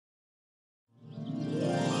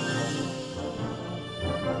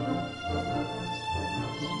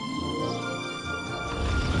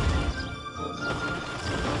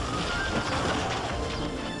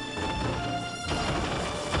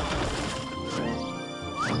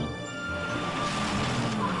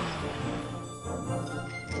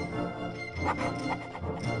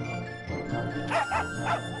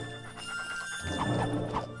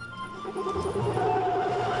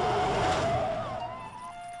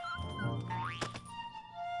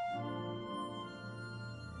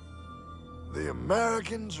The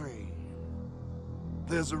American dream.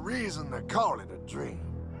 There's a reason they call it a dream.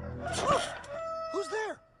 Who's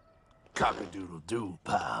there? Cock-a-doodle-doo,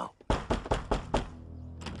 pal.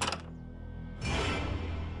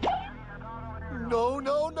 No,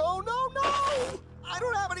 no, no, no, no! I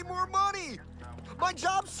don't have any more money! My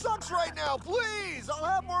job sucks right now, please! I'll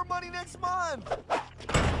have more money next month!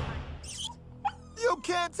 You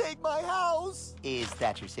can't take my house! Is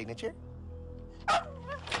that your signature?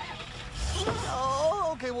 Oh,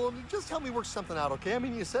 okay, well, just help me work something out, okay? I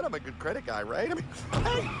mean, you said I'm a good credit guy, right? I mean,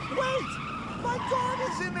 hey, wait! My dog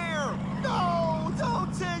is in there! No,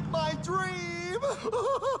 don't take my dream!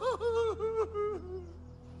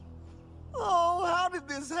 Oh, how did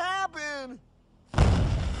this happen?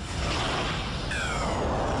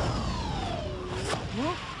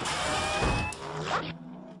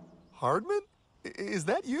 Hardman? Is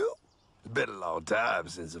that you? It's been a long time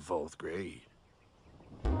since the 4th grade.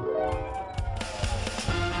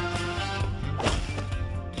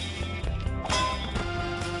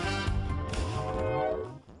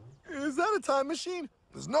 Is that a time machine?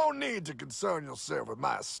 There's no need to concern yourself with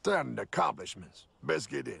my astounding accomplishments. Best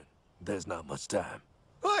get in. There's not much time.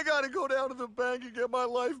 I gotta go down to the bank and get my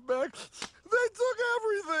life back. They took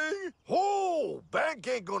everything. Oh, bank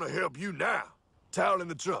ain't gonna help you now. Towel in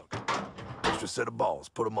the trunk. Extra set of balls.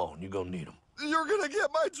 Put them on. You're gonna need them. You're gonna get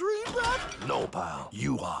my dream back? No, pal.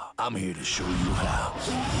 You are. I'm here to show you how.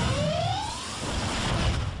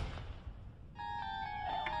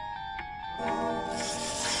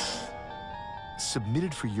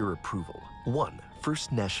 Submitted for your approval. 1.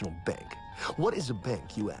 First National Bank. What is a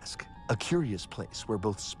bank, you ask? A curious place where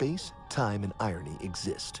both space, time, and irony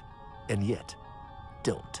exist. And yet,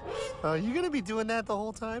 don't. Are you gonna be doing that the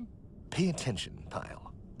whole time? Pay attention,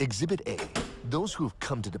 pile. Exhibit A. Those who have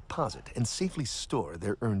come to deposit and safely store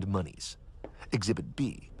their earned monies. Exhibit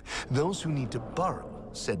B. Those who need to borrow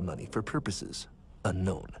said money for purposes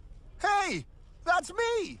unknown. Hey, that's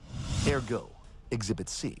me! Ergo, Exhibit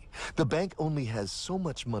C. The bank only has so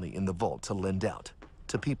much money in the vault to lend out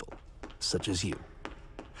to people such as you.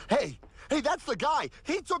 Hey, that's the guy!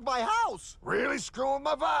 He took my house! Really screwing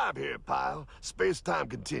my vibe here, pal. Space-time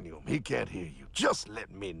continuum. He can't hear you. Just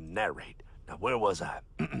let me narrate. Now, where was I?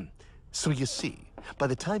 So you see, by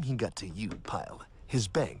the time he got to you, pile, his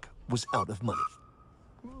bank was out of money.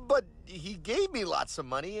 But he gave me lots of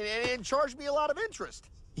money and charged me a lot of interest.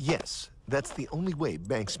 Yes, that's the only way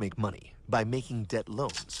banks make money, by making debt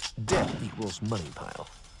loans. Debt equals money, pile.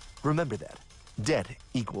 Remember that. Debt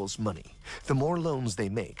equals money. The more loans they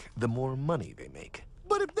make, the more money they make.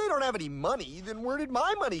 But if they don't have any money, then where did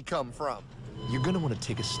my money come from? You're gonna want to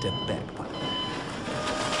take a step back, pile.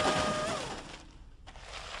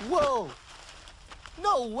 Whoa!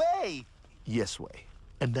 No way! Yes way.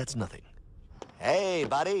 And that's nothing. Hey,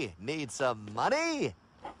 buddy, need some money?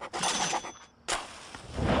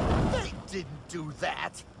 They didn't do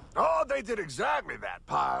that! Oh, they did exactly that,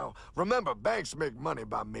 pal. Remember, banks make money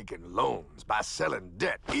by making loans, by selling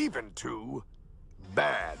debt, even to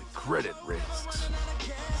bad credit risks.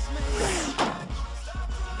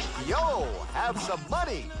 Yo, have some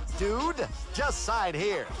money, dude. Just sign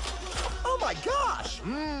here. Oh my gosh!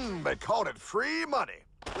 They called it free money.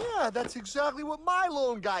 Yeah, that's exactly what my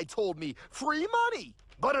loan guy told me. Free money!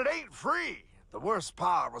 But it ain't free. The worst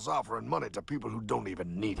part was offering money to people who don't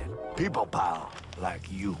even need it. People, pal, like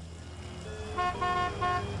you.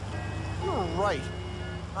 You're right.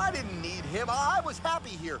 I didn't need him. I was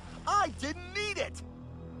happy here. I didn't need it.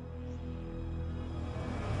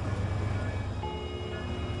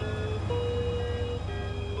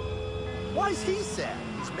 Why's he sad?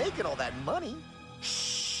 He's making all that money.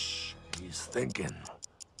 Shh. He's thinking.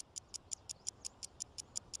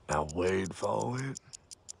 Now wait for it.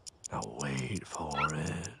 Now wait for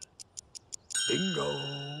it. Bingo.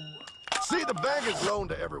 See, the bank is loaned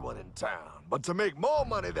to everyone in town, but to make more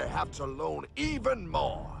money, they have to loan even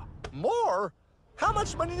more. More? How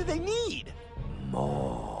much money do they need?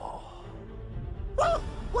 More. Whoa!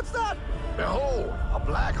 What's that? Behold, a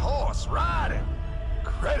black horse riding.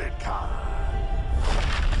 Credit card.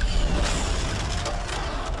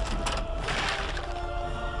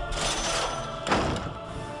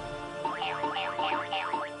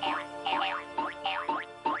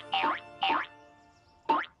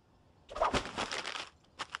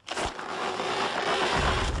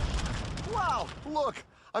 Wow, look.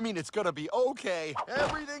 I mean, it's gonna be okay.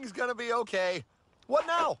 Everything's gonna be okay. What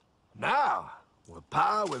now? Now, with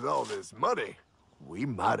power with all this money, we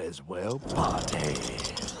might as well party.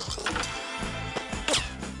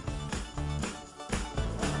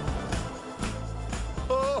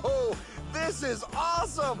 Oh, this This is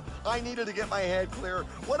awesome! I needed to get my head clear.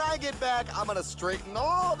 When I get back, I'm gonna straighten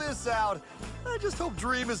all this out. I just hope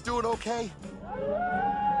Dream is doing okay.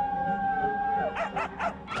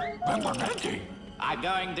 I'm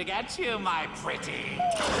going to get you, my pretty.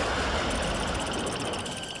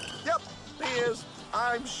 Yep, he is.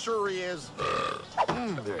 I'm sure he is.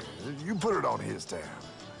 There, you put it on his tab.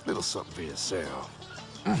 Little something for yourself.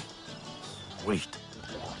 Wait.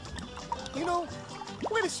 You know,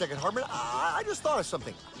 wait a second, Hartman. I just thought of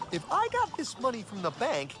something. If I got this money from the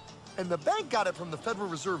bank, and the bank got it from the Federal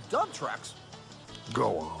Reserve dump trucks,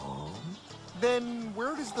 Go on. then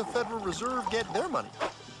where does the Federal Reserve get their money?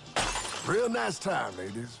 Real nice time,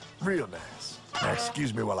 ladies. Real nice. Now,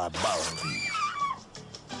 excuse me while I borrow these.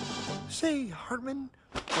 Say, Hartman,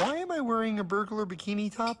 why am I wearing a burglar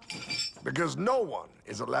bikini top? Because no one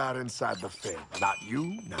is allowed inside the Fed. Not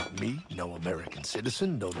you, not me, no American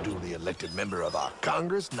citizen, no duly elected member of our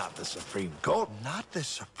Congress, not the Supreme Court. Not the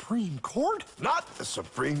Supreme Court? Not the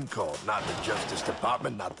Supreme Court, not the Justice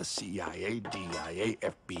Department, not the CIA, DIA,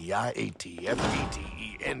 FBI, ATF,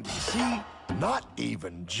 BTE, NBC, not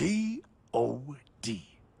even G.O.D.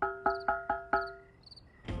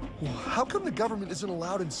 Well, how come the government isn't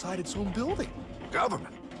allowed inside its own building?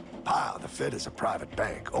 Government. Pile, the Fed is a private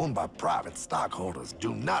bank owned by private stockholders.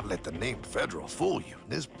 Do not let the name Federal fool you.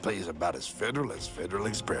 This place is about as federal as Federal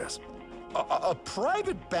Express. A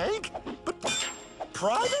private bank? But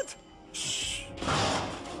private? Shh.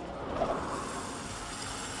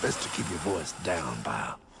 Best to keep your voice down,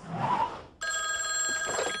 pal.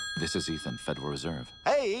 This is Ethan, Federal Reserve.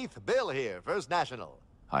 Hey, Eth, Bill here, First National.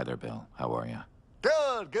 Hi there, Bill. How are you?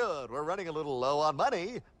 Good, good. We're running a little low on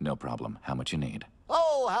money. No problem. How much you need?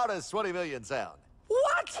 Oh, how does 20 million sound?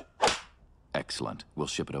 What? Excellent. We'll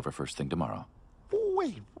ship it over first thing tomorrow.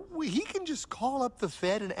 Wait, he can just call up the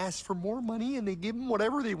Fed and ask for more money and they give him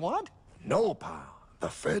whatever they want? No, pal. The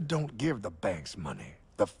Fed don't give the banks money.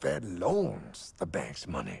 The Fed loans the banks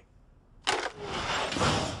money.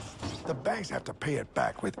 The banks have to pay it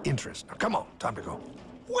back with interest. Now, come on, time to go.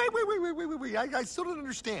 Wait. I still don't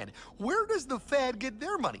understand. Where does the Fed get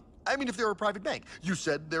their money? I mean, if they're a private bank. You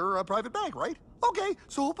said they're a private bank, right? Okay,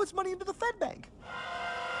 so who puts money into the Fed bank?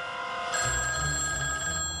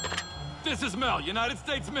 This is Mel, United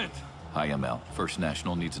States Mint. Hi, ML. First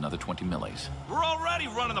National needs another 20 millis. We're already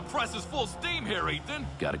running the presses full steam here, Ethan.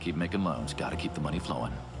 Gotta keep making loans. Gotta keep the money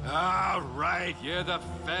flowing. All right, you're the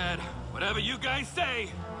Fed. Whatever you guys say.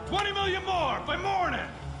 20 million more by morning.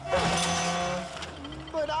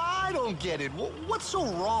 But I don't get it. What's so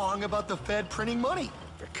wrong about the Fed printing money?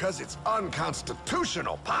 Because it's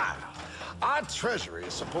unconstitutional, pal. Our Treasury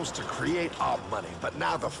is supposed to create our money, but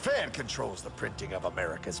now the Fed controls the printing of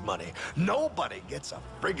America's money. Nobody gets a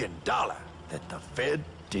friggin' dollar that the Fed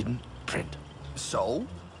didn't print. So?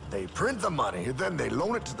 They print the money, then they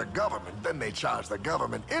loan it to the government, then they charge the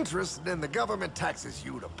government interest, and then the government taxes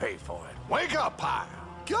you to pay for it. Wake up, pal!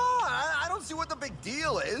 God, I don't see what the big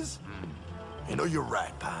deal is. You know, you're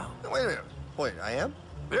right, pal. Wait a minute. Wait, I am?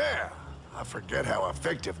 Yeah, I forget how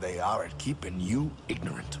effective they are at keeping you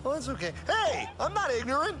ignorant. Well, that's okay. Hey, I'm not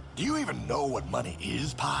ignorant. Do you even know what money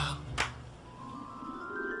is, pal?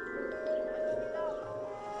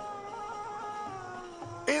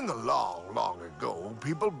 In the long, long ago,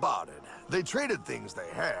 people bartered. They traded things they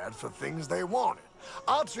had for things they wanted.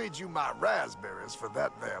 I'll trade you my raspberries for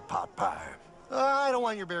that there pot pie. I don't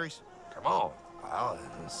want your berries. Come on, pal.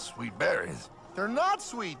 Sweet berries. They're not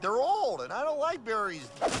sweet. They're old, and I don't like berries.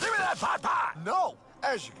 Give me that pot pie! No.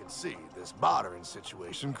 As you can see, this bartering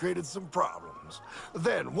situation created some problems.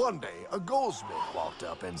 Then, one day, a goldsmith walked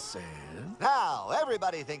up and said... Now,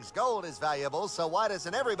 everybody thinks gold is valuable, so why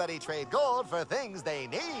doesn't everybody trade gold for things they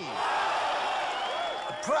need?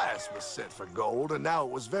 A price was set for gold, and now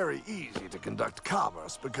it was very easy to conduct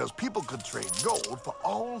commerce because people could trade gold for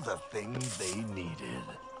all the things they needed.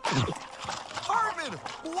 Hartman!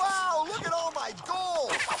 Wow, look at all my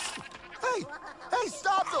gold! Hey,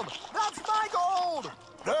 stop them! That's my gold!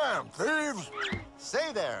 Damn thieves!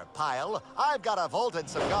 Say there, Pile. I've got a vault and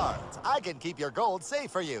some guards. I can keep your gold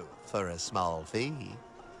safe for you for a small fee.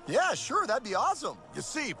 Yeah, sure, that'd be awesome. You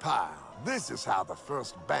see, pal, this is how the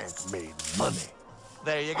first bank made money.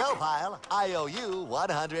 There you go, Pile. I owe you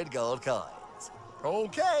 100 gold coins.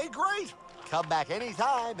 Okay, great. Come back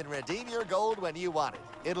anytime and redeem your gold when you want it.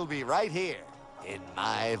 It'll be right here in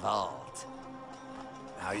my vault.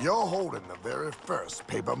 Now you're holding the very first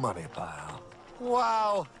paper money, pal.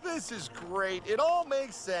 Wow, this is great. It all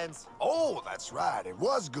makes sense. Oh, that's right. It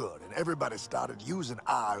was good, and everybody started using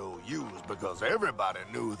IOUs because everybody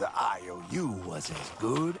knew the IOU was as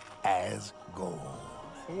good as gold.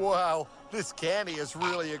 Wow, this candy is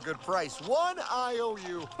really a good price. 1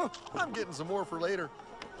 IOU. I'm getting some more for later.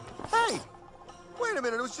 Hey, wait a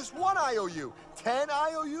minute, it was just 1 IOU. 10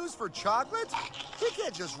 IOUs for chocolate? You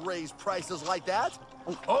can't just raise prices like that.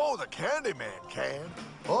 Oh, the Candyman can.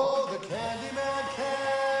 Oh, the Candyman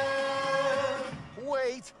can.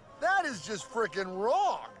 Wait, that is just frickin'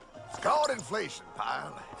 wrong. It's called inflation,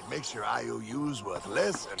 pal. It makes your IOUs worth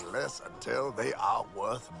less and less until they are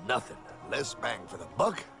worth nothing. Less bang for the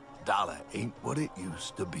buck. Dollar ain't what it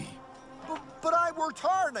used to be. But I worked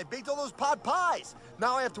hard and I baked all those pot pies.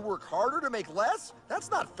 Now I have to work harder to make less? That's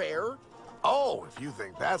not fair. Oh, if you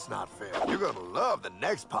think that's not fair, you're gonna love the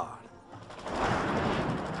next part.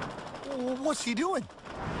 What's he doing?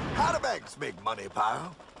 How do banks make money,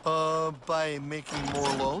 pal? By making more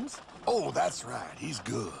loans? Oh, that's right. He's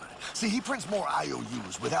good. See, he prints more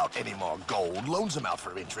IOUs without any more gold, loans them out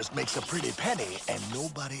for interest, makes a pretty penny, and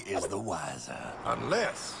nobody is the wiser.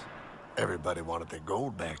 Unless everybody wanted their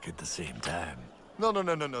gold back at the same time. No.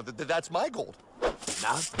 That's my gold.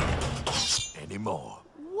 Not anymore.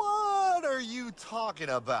 What are you talking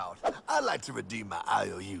about? I'd like to redeem my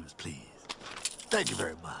IOUs, please. Thank you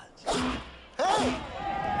very much. Hey!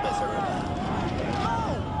 Misery.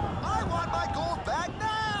 No! I want my gold back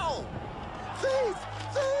now! Thief!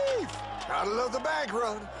 Thief! Gotta love the bank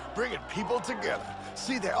run, bringing people together.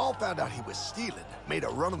 See, they all found out he was stealing, made a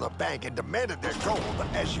run on the bank, and demanded their gold, but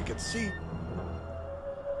as you can see,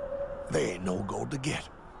 there ain't no gold to get.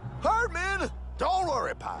 Hardman! Don't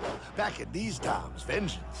worry, pal. Back in these times,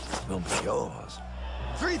 vengeance will be yours.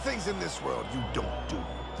 3 things in this world you don't do.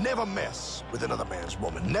 Never mess with another man's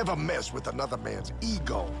woman. Never mess with another man's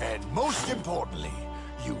ego. And most importantly,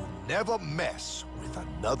 you never mess with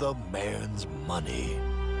another man's money.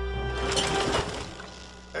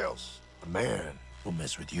 Else, the man will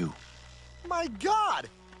mess with you. My God!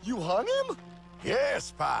 You hung him?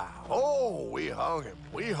 Yes, pal. Oh, we hung him.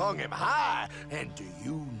 We hung him high. And do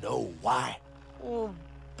you know why? Well,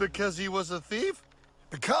 because he was a thief?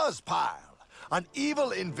 Because, pal, an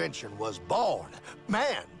evil invention was born.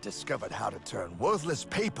 Man discovered how to turn worthless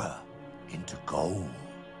paper into gold.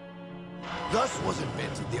 Thus was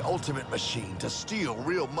invented the ultimate machine to steal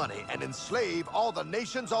real money and enslave all the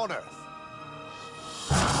nations on Earth.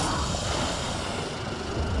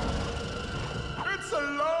 It's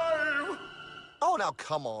alive! Oh, now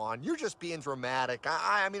come on. You're just being dramatic.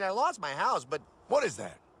 I mean, I lost my house, but... What is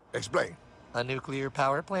that? Explain. A nuclear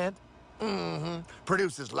power plant? Mm-hmm.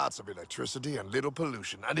 Produces lots of electricity and little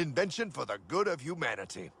pollution. An invention for the good of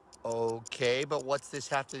humanity. Okay, but what's this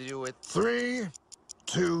have to do with... 3,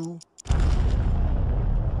 2...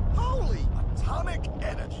 Holy! Atomic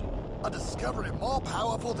energy. A discovery more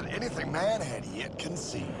powerful than anything man had yet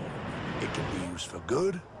conceived. It can be used for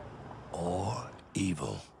good or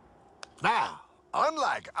evil. Now,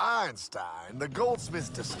 unlike Einstein, the goldsmith's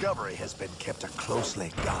discovery has been kept a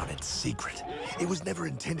closely guarded secret. It was never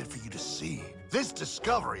intended for you to see. This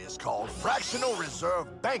discovery is called fractional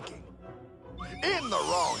reserve banking. In the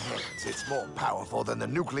wrong hands, it's more powerful than the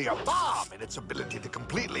nuclear bomb in its ability to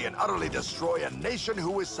completely and utterly destroy a nation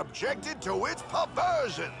who is subjected to its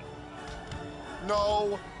perversion.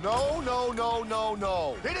 No.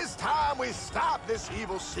 It is time we stop this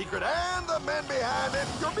evil secret and the men behind it.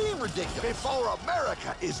 You're being ridiculous. Before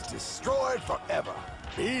America is destroyed forever.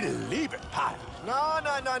 Believe it, pal. No.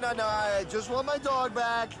 I just want my dog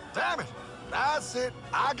back. Damn it. That's it.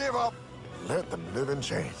 I give up. Let them live in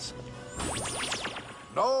chains.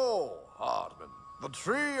 No, Hardman. The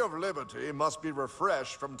tree of liberty must be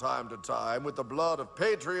refreshed from time to time with the blood of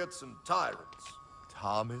patriots and tyrants.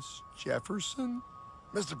 Thomas Jefferson?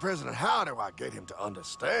 Mr. President, how do I get him to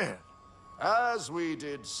understand? As we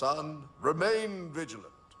did, son, remain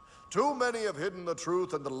vigilant. Too many have hidden the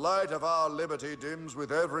truth, and the light of our liberty dims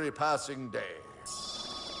with every passing day.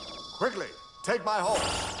 Quickly, take my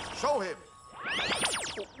horse. Show him.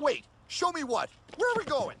 Wait, show me what? Where are we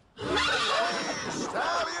going?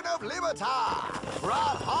 Stallion of Liberty!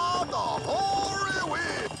 Ride hard the hoary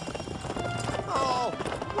wind! Oh,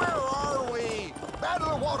 where are we? Battle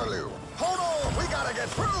of Waterloo! Hold on, we gotta get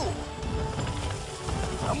through!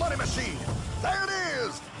 A money machine! There it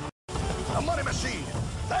is! A money machine!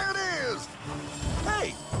 There it is!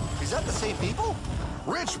 Hey, is that the same people?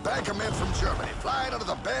 Rich banker men from Germany flying under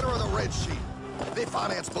the banner of the Red Sheet. They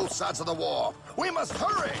finance both sides of the war. We must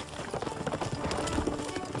hurry!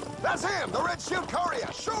 That's him, the Red Shield courier!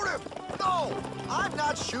 Shoot him! No, I'm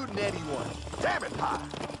not shooting anyone. Damn it, Pie!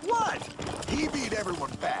 What? He beat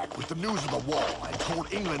everyone back with the news of the war and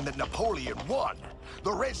told England that Napoleon won.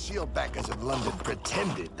 The Red Shield bankers in London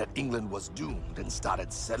pretended that England was doomed and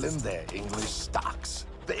started selling their English stocks.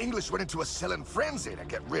 The English went into a selling frenzy to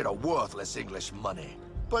get rid of worthless English money.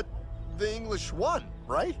 But the English won,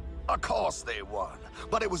 right? Of course they won,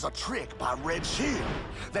 but it was a trick by Red Shield.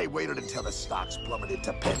 They waited until the stocks plummeted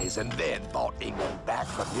to pennies and then bought England back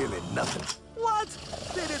for nearly nothing. What?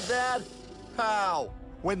 They did that? How?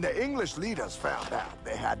 When the English leaders found out,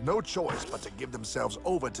 they had no choice but to give themselves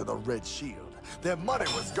over to the Red Shield. Their money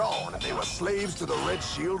was gone, and they were slaves to the Red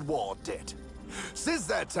Shield war debt. Since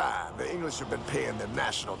that time, the English have been paying their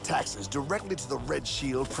national taxes directly to the Red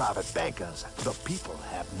Shield private bankers. The people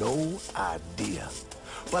have no idea.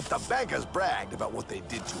 But the bankers bragged about what they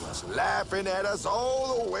did to us, laughing at us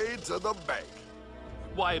all the way to the bank.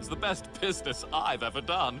 Why, it's the best business I've ever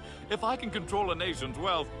done. If I can control a nation's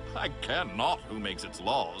wealth, I cannot who makes its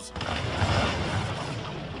laws.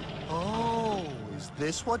 Oh, is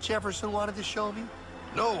this what Jefferson wanted to show me?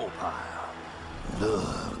 No, Pyle.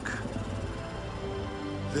 Look.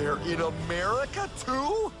 They're in America,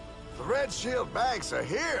 too? The Red Shield banks are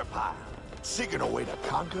here, Pyle. Seeking a way to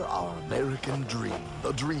conquer our American dream.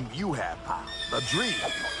 The dream you have, Pyle. The dream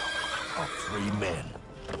of free men.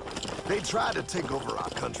 They tried to take over our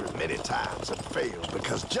country many times and failed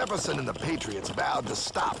because Jefferson and the Patriots vowed to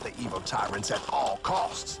stop the evil tyrants at all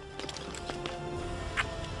costs.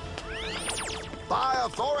 By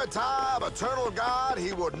authority of eternal God,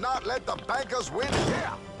 he would not let the bankers win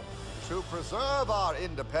here. To preserve our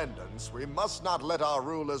independence, we must not let our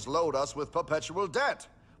rulers load us with perpetual debt.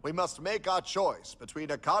 We must make our choice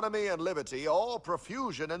between economy and liberty or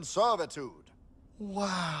profusion and servitude.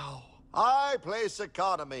 Wow. I place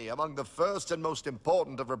economy among the first and most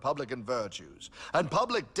important of Republican virtues, and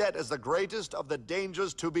public debt is the greatest of the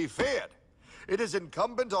dangers to be feared. It is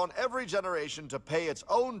incumbent on every generation to pay its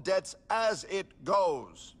own debts as it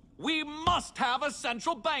goes. We must have a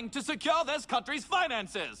central bank to secure this country's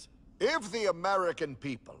finances. If the American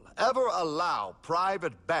people ever allow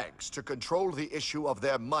private banks to control the issue of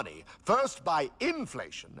their money, first by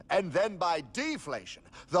inflation and then by deflation,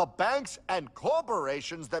 the banks and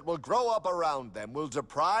corporations that will grow up around them will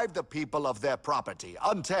deprive the people of their property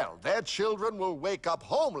until their children will wake up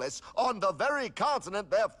homeless on the very continent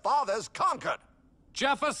their fathers conquered.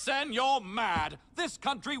 Jefferson, you're mad. This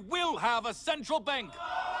country will have a central bank.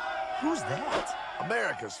 Who's that?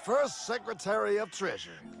 America's first Secretary of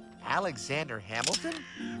Treasury. Alexander Hamilton?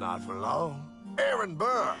 Not for long. Aaron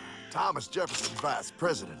Burr, Thomas Jefferson's vice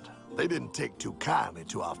president. They didn't take too kindly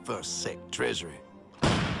to our first Sec Treasury.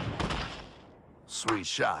 Sweet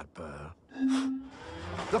shot, Burr.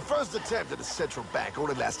 The first attempt at a central bank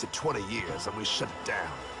only lasted 20 years, and we shut it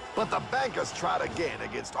down. But the bankers tried again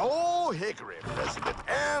against Old Hickory President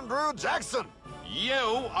Andrew Jackson.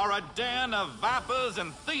 You are a den of vipers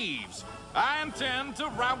and thieves. I intend to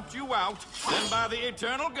rout you out. Then by the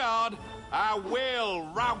eternal God, I will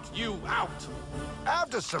rout you out.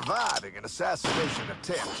 After surviving an assassination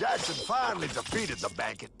attempt, Jackson finally defeated the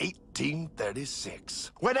bank in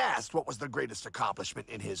 1836. When asked what was the greatest accomplishment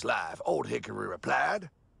in his life, Old Hickory replied,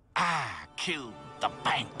 I killed the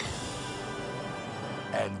bank.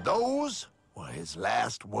 and those were his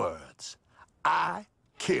last words. I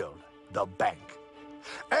killed the bank.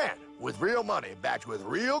 And with real money backed with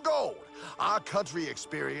real gold, our country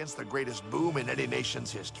experienced the greatest boom in any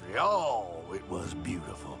nation's history. Oh, it was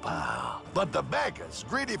beautiful, pal. But the bankers,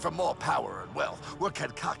 greedy for more power and wealth, were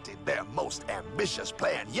concocting their most ambitious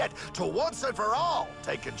plan yet to once and for all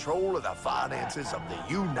take control of the finances of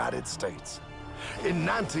the United States. In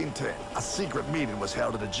 1910, a secret meeting was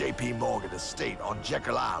held at a J.P. Morgan estate on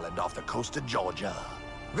Jekyll Island off the coast of Georgia.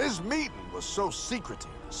 This meeting was so secretive,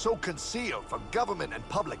 so concealed from government and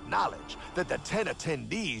public knowledge that the 10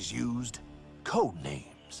 attendees used code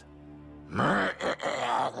names. I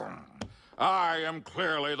am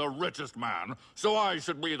clearly the richest man, so I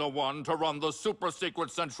should be the one to run the super-secret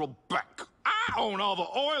central bank. I own all the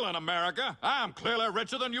oil in America. I'm clearly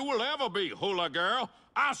richer than you will ever be, hula girl.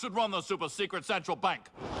 I should run the super-secret central bank.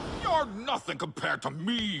 You're nothing compared to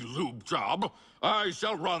me, lube job. I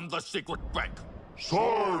shall run the secret bank.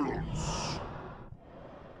 Silence!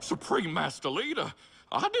 Supreme Master Leader,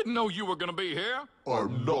 I didn't know you were gonna be here.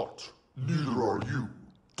 I'm not. Neither are you,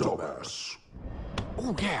 dumbass.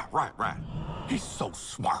 Oh yeah, right. He's so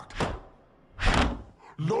smart.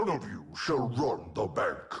 None of you shall run the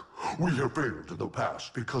bank. We have failed in the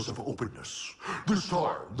past because of openness. This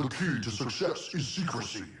time, the key to success is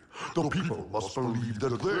secrecy. The people must believe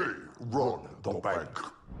that they run the bank.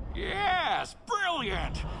 Yes,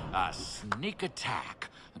 brilliant! A sneak attack.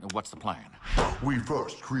 What's the plan? We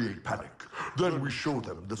first create panic, then we show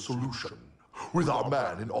them the solution. With our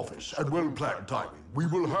man in office and well-planned timing, we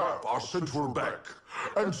will have our central bank.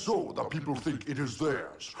 And so the people think it is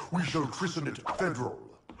theirs. We shall christen it federal.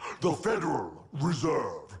 the Federal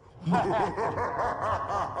Reserve.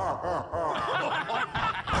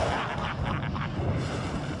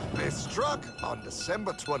 They struck on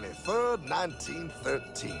December 23rd,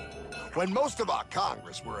 1913. When most of our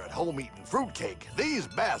Congress were at home eating fruitcake, these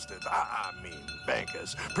bastards, I mean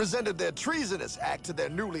bankers, presented their treasonous act to their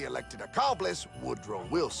newly elected accomplice, Woodrow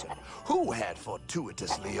Wilson, who had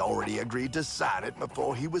fortuitously already agreed to sign it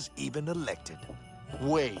before he was even elected.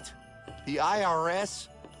 Wait, the IRS?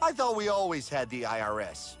 I thought we always had the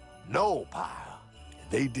IRS. No, pal.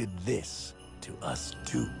 They did this to us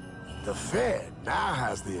too. The Fed now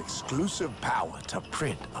has the exclusive power to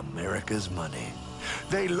print America's money.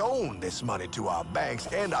 They loan this money to our banks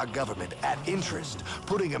and our government at interest,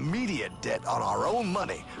 putting immediate debt on our own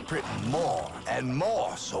money, printing more and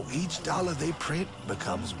more, so each dollar they print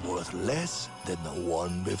becomes worth less than the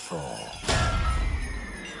one before.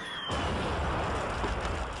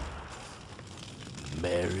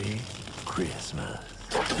 Merry Christmas.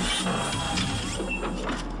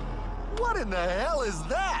 What in the hell is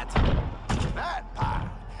that? That, pal,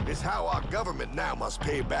 is how our government now must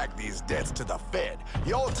pay back these debts to the Fed.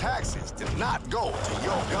 Your taxes did not go to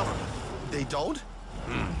your government. They don't?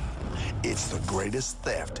 It's the greatest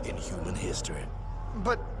theft in human history.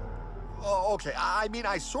 But, oh, okay, I mean,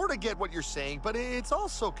 I sort of get what you're saying, but it's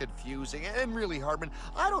also confusing. And really, Hartman,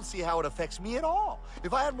 I don't see how it affects me at all.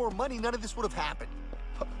 If I had more money, none of this would have happened.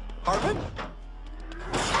 Hartman?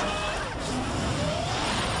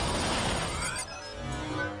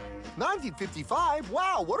 1955?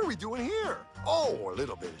 Wow, what are we doing here? Oh, a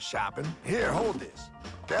little bit of shopping. Here, hold this.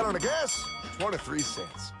 Gallon of gas, 23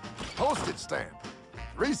 cents. Postage stamp,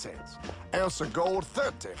 3 cents. Ounce of gold,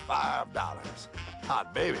 $35.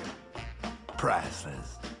 Hot baby,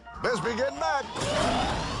 priceless. Best be getting back.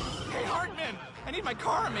 Hey, Hartman! I need my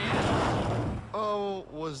car, man! Oh,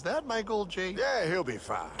 was that Michael J? Yeah, he'll be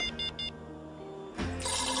fine.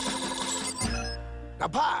 Now,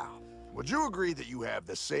 pal, would you agree that you have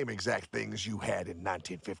the same exact things you had in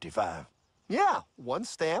 1955? Yeah, 1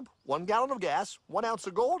 stamp, 1 gallon of gas, 1 ounce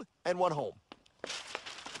of gold, and 1 home.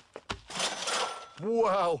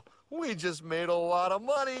 Wow, we just made a lot of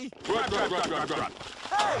money.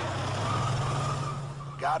 Hey!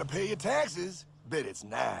 Gotta pay your taxes. Bet it's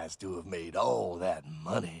nice to have made all that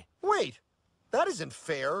money. Wait, that isn't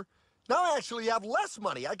fair. Now I actually have less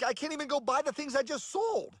money. I can't even go buy the things I just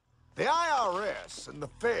sold. The IRS and the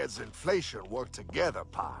Fed's inflation work together,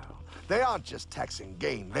 pal. They aren't just taxing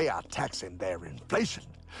gain, they are taxing their inflation.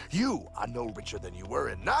 You are no richer than you were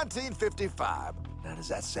in 1955. Now, does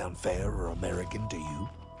that sound fair or American to you?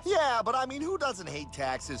 Yeah, but I mean, who doesn't hate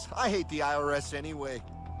taxes? I hate the IRS anyway.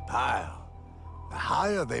 Pal, the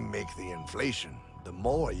higher they make the inflation, the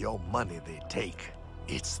more your money they take.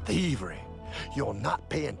 It's thievery. You're not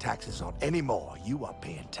paying taxes on any more. You are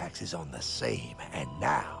paying taxes on the same, and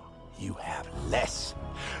now you have less.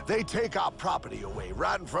 They take our property away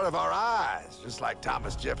right in front of our eyes, just like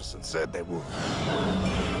Thomas Jefferson said they would.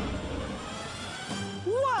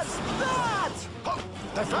 What's that? Oh,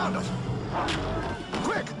 they found us!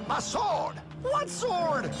 Quick, my sword! What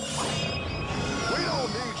sword? We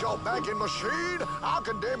don't need your banking machine! I'll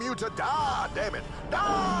condemn you to die, damn it!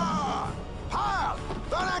 Die! Pile!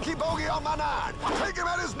 The Yankee bogey on my 9! Take him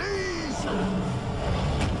at his knees!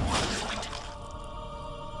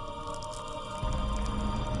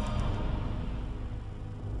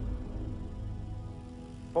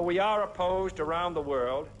 For we are opposed around the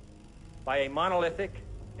world by a monolithic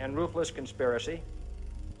and ruthless conspiracy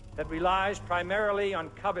that relies primarily on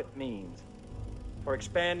covert means for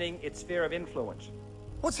expanding its sphere of influence.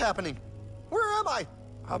 What's happening? Where am I?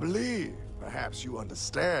 I believe perhaps you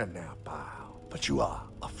understand now, pal, but you are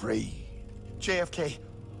afraid. JFK.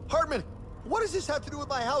 Hartman, what does this have to do with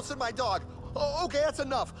my house and my dog? Oh, okay, that's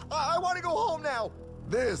enough. I want to go home now.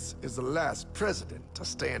 This is the last president to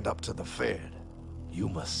stand up to the Fed. You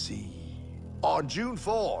must see. On June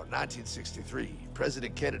 4, 1963,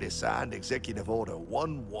 President Kennedy signed Executive Order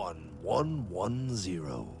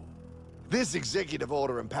 11110. This executive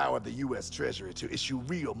order empowered the U.S. Treasury to issue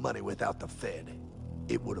real money without the Fed.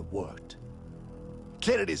 It would have worked.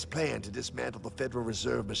 Kennedy's plan to dismantle the Federal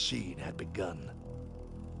Reserve machine had begun.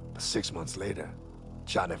 But 6 months later,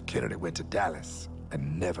 John F. Kennedy went to Dallas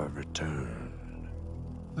and never returned.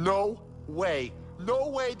 No way. No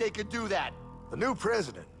way they could do that. The new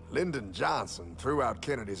president, Lyndon Johnson, threw out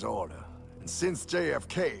Kennedy's order. And since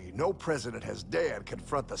JFK, no president has dared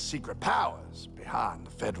confront the secret powers behind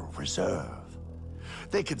the Federal Reserve.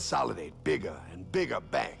 They consolidate bigger and bigger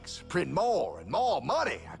banks, print more and more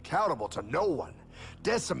money, accountable to no one,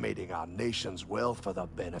 decimating our nation's wealth for the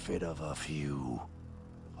benefit of a few.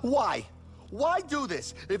 Why? Why do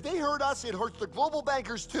this? If they hurt us, it hurts the global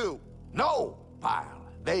bankers too. No, Pyle.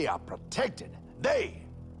 They are protected. They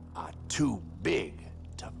are too big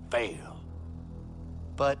to fail.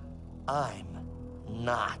 But I'm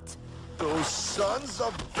not. Those sons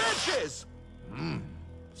of bitches!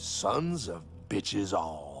 Sons of bitches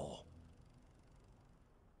all.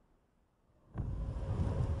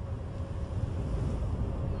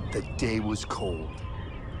 The day was cold.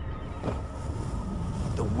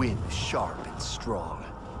 The wind sharp and strong.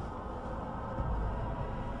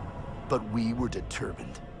 But we were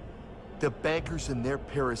determined. The bankers and their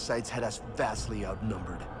parasites had us vastly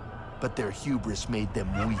outnumbered, but their hubris made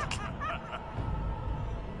them weak.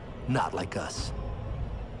 Not like us.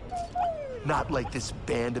 Not like this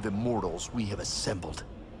band of immortals we have assembled.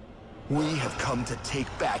 We have come to take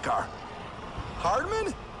back our...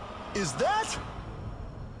 Hardman? Is that?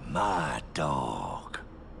 My dog.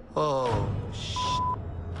 Oh,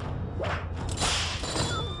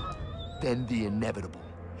 Then the inevitable.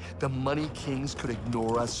 The Money Kings could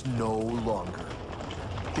ignore us no longer.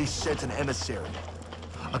 They sent an emissary,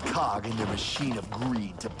 a cog in their machine of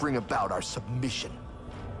greed to bring about our submission.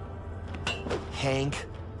 Hank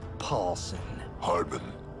Paulson. Hardman,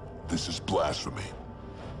 this is blasphemy.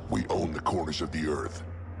 We own the corners of the earth.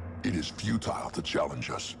 It is futile to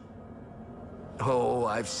challenge us. Oh,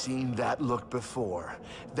 I've seen that look before.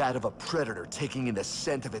 That of a predator taking in the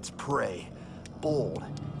scent of its prey. Bold,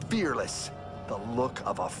 fearless, the look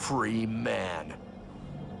of a free man.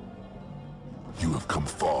 You have come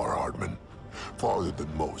far, Hardman. Farther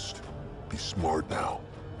than most. Be smart now.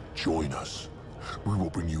 Join us. We will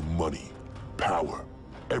bring you money, power,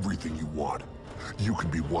 everything you want. You can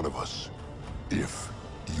be one of us, if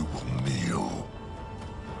you will kneel.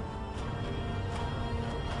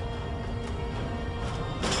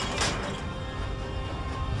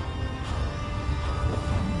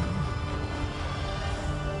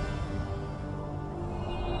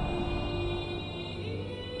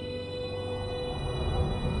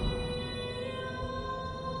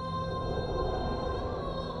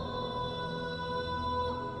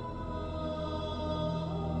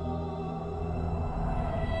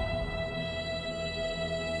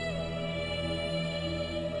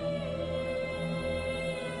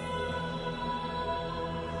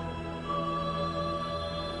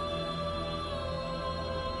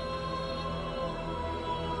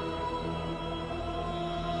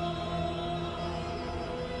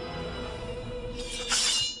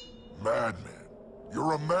 Madman.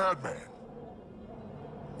 You're a madman.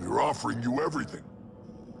 We're offering you everything.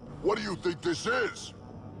 What do you think this is?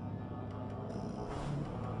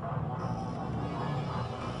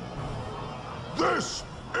 This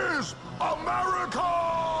is America!